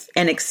truth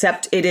and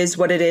accept it is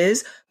what it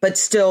is, but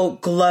still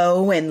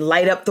glow and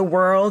light up the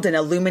world and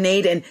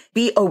illuminate and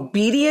be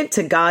obedient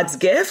to God's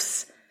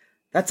gifts,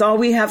 that's all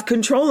we have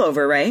control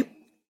over, right?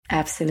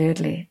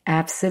 Absolutely.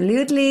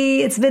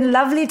 Absolutely. It's been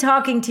lovely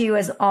talking to you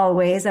as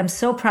always. I'm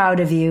so proud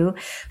of you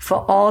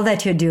for all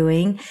that you're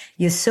doing.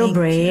 You're so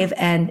brave,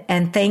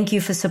 and thank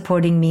you for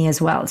supporting me as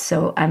well.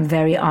 So I'm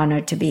very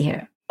honored to be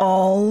here.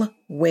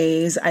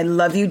 Always. I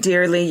love you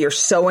dearly. You're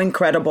so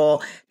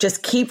incredible.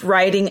 Just keep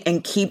writing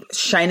and keep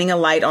shining a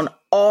light on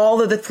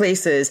all of the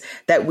places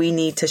that we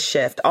need to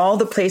shift, all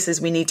the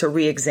places we need to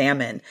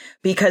re-examine,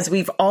 because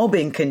we've all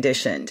been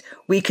conditioned.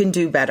 We can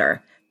do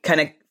better.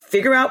 Kind of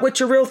figure out what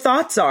your real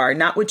thoughts are,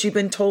 not what you've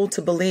been told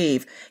to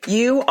believe.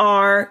 You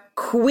are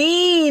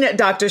Queen,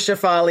 Dr.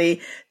 Shefali.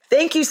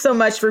 Thank you so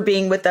much for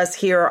being with us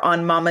here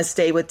on Mama's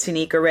Day with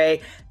Tanika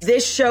Rae.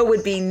 This show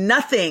would be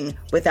nothing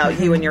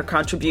without you and your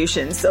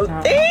contributions. So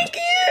thank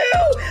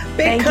you.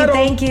 Big cuddle.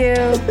 Thank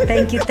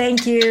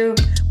you.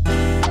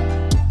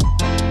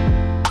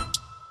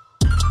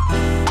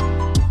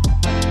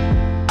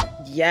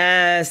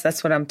 Yes,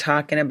 that's what I'm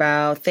talking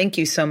about. Thank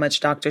you so much,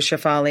 Dr.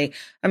 Shefali.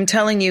 I'm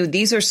telling you,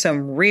 these are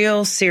some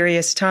real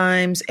serious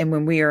times. And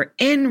when we are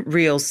in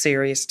real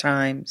serious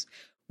times,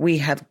 we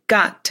have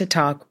got to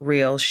talk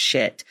real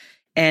shit.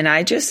 And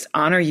I just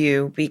honor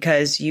you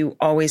because you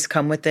always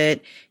come with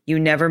it. You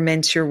never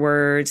mince your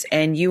words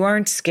and you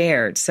aren't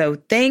scared. So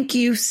thank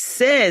you,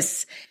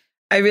 sis.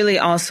 I really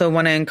also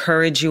want to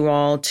encourage you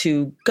all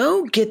to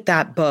go get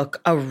that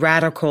book, A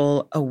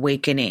Radical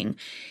Awakening.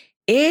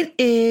 It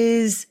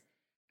is,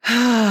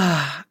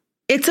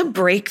 it's a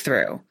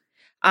breakthrough.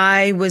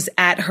 I was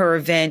at her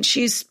event.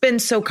 She's been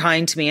so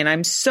kind to me and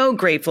I'm so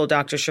grateful,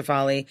 Dr.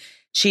 Shefali.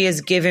 She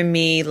has given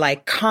me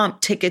like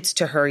comp tickets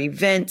to her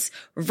events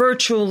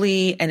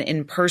virtually and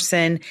in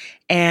person.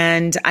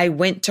 And I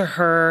went to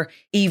her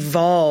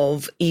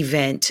Evolve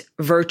event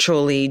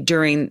virtually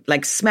during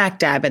like smack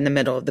dab in the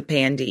middle of the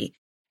pandy.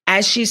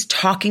 As she's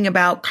talking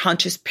about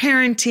conscious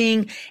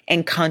parenting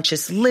and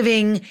conscious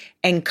living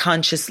and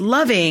conscious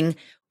loving,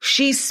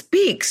 she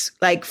speaks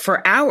like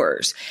for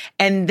hours.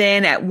 And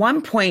then at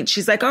one point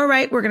she's like, all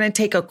right, we're going to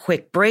take a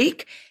quick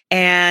break.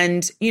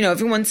 And, you know,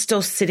 everyone's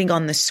still sitting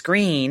on the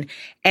screen.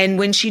 And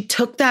when she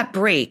took that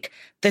break,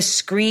 the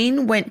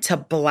screen went to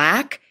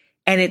black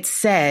and it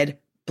said,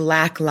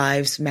 Black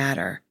Lives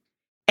Matter.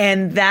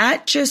 And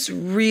that just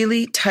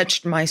really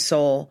touched my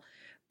soul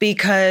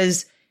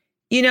because,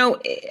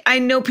 I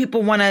know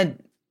people want to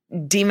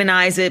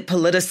demonize it,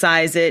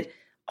 politicize it.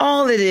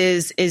 All it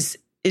is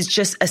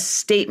just a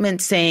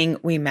statement saying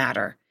we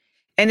matter.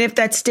 And if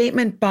that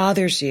statement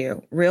bothers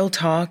you, real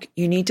talk,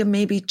 you need to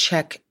maybe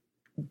check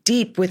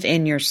deep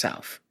within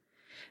yourself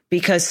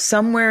because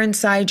somewhere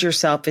inside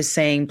yourself is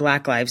saying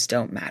Black lives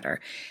don't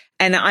matter.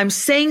 And I'm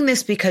saying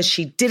this because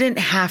she didn't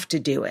have to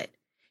do it.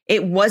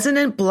 It wasn't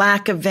a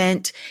Black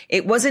event.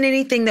 It wasn't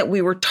anything that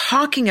we were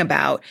talking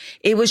about.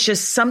 It was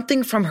just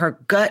something from her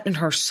gut and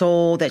her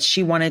soul that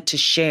she wanted to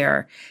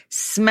share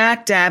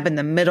smack dab in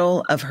the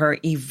middle of her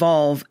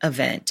Evolve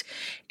event.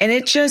 And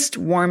it just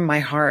warmed my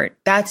heart.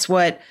 That's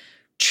what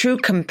true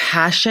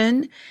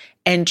compassion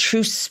and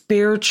true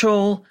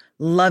spiritual,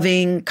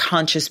 loving,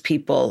 conscious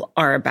people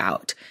are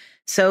about.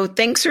 So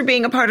thanks for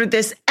being a part of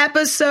this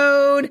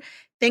episode.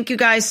 Thank you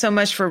guys so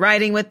much for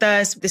riding with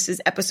us. This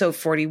is episode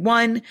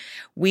 41.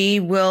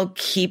 We will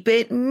keep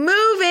it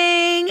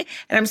moving.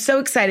 And I'm so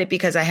excited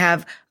because I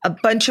have a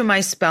bunch of my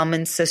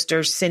Spellman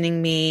sisters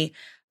sending me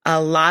a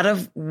lot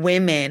of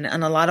women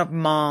and a lot of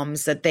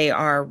moms that they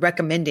are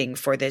recommending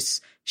for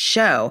this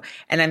show.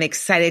 And I'm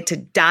excited to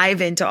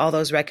dive into all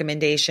those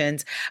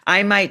recommendations.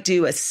 I might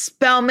do a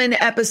Spellman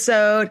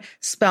episode,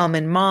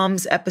 Spellman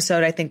Moms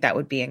episode. I think that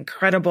would be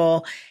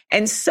incredible.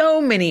 And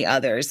so many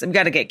others. I've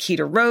got to get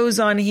Keita Rose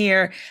on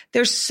here.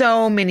 There's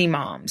so many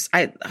moms.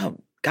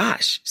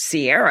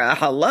 Sierra,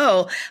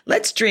 hello.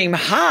 Let's Dream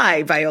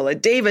High. Viola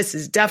Davis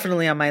is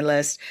definitely on my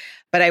list.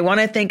 But I want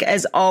to thank,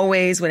 as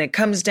always, when it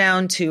comes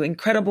down to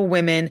incredible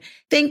women,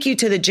 thank you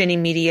to the Jenny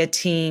Media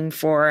team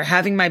for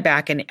having my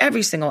back in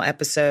every single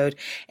episode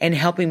and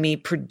helping me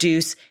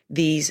produce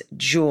these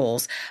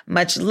jewels.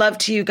 Much love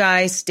to you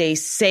guys. Stay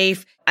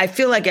safe. I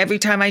feel like every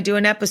time I do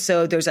an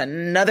episode, there's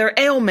another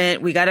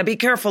ailment we got to be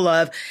careful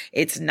of.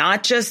 It's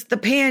not just the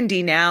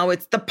pandy now,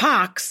 it's the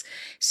pox.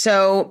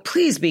 So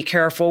please be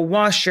careful.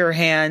 Wash your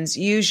hands.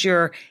 Use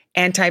your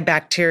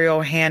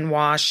antibacterial hand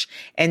wash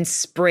and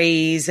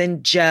sprays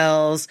and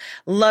gels.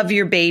 Love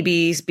your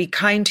babies. Be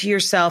kind to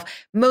yourself.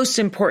 Most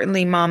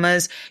importantly,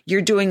 mamas,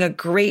 you're doing a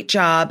great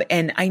job.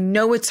 And I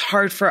know it's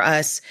hard for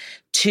us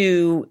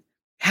to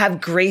have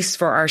grace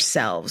for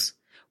ourselves.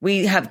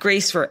 We have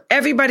grace for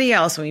everybody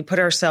else when we put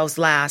ourselves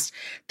last.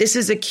 This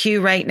is a cue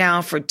right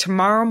now for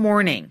tomorrow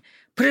morning.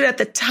 Put it at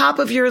the top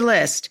of your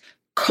list.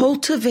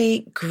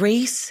 Cultivate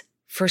grace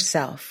for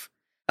self.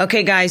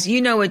 Okay, guys,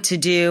 you know what to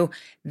do.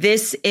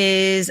 This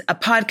is a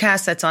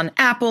podcast that's on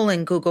Apple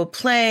and Google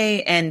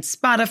Play and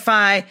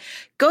Spotify.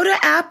 Go to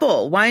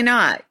Apple. Why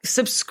not?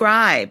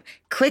 Subscribe,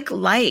 click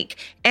like,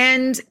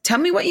 and tell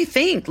me what you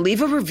think.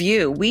 Leave a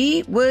review.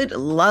 We would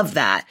love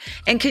that.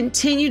 And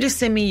continue to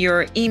send me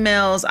your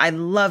emails. I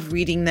love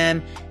reading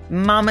them.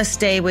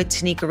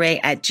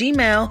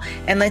 mamastay@gmail.com.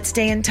 And let's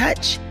stay in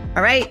touch.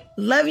 All right.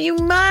 Love you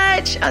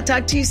much. I'll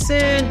talk to you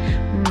soon.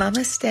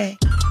 Namaste.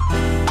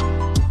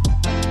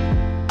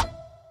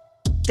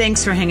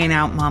 Thanks for hanging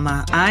out,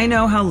 Mama. I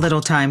know how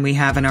little time we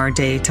have in our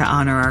day to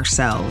honor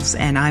ourselves,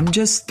 and I'm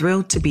just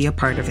thrilled to be a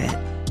part of it.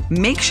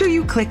 Make sure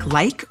you click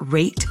like,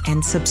 rate,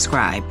 and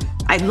subscribe.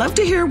 I'd love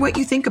to hear what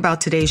you think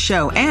about today's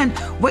show and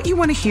what you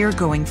want to hear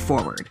going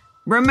forward.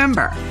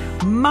 Remember,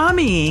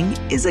 mommying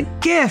is a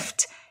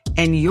gift,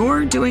 and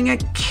you're doing a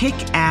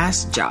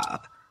kick-ass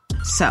job.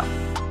 So,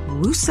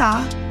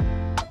 woosah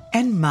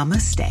and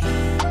Mama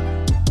stay.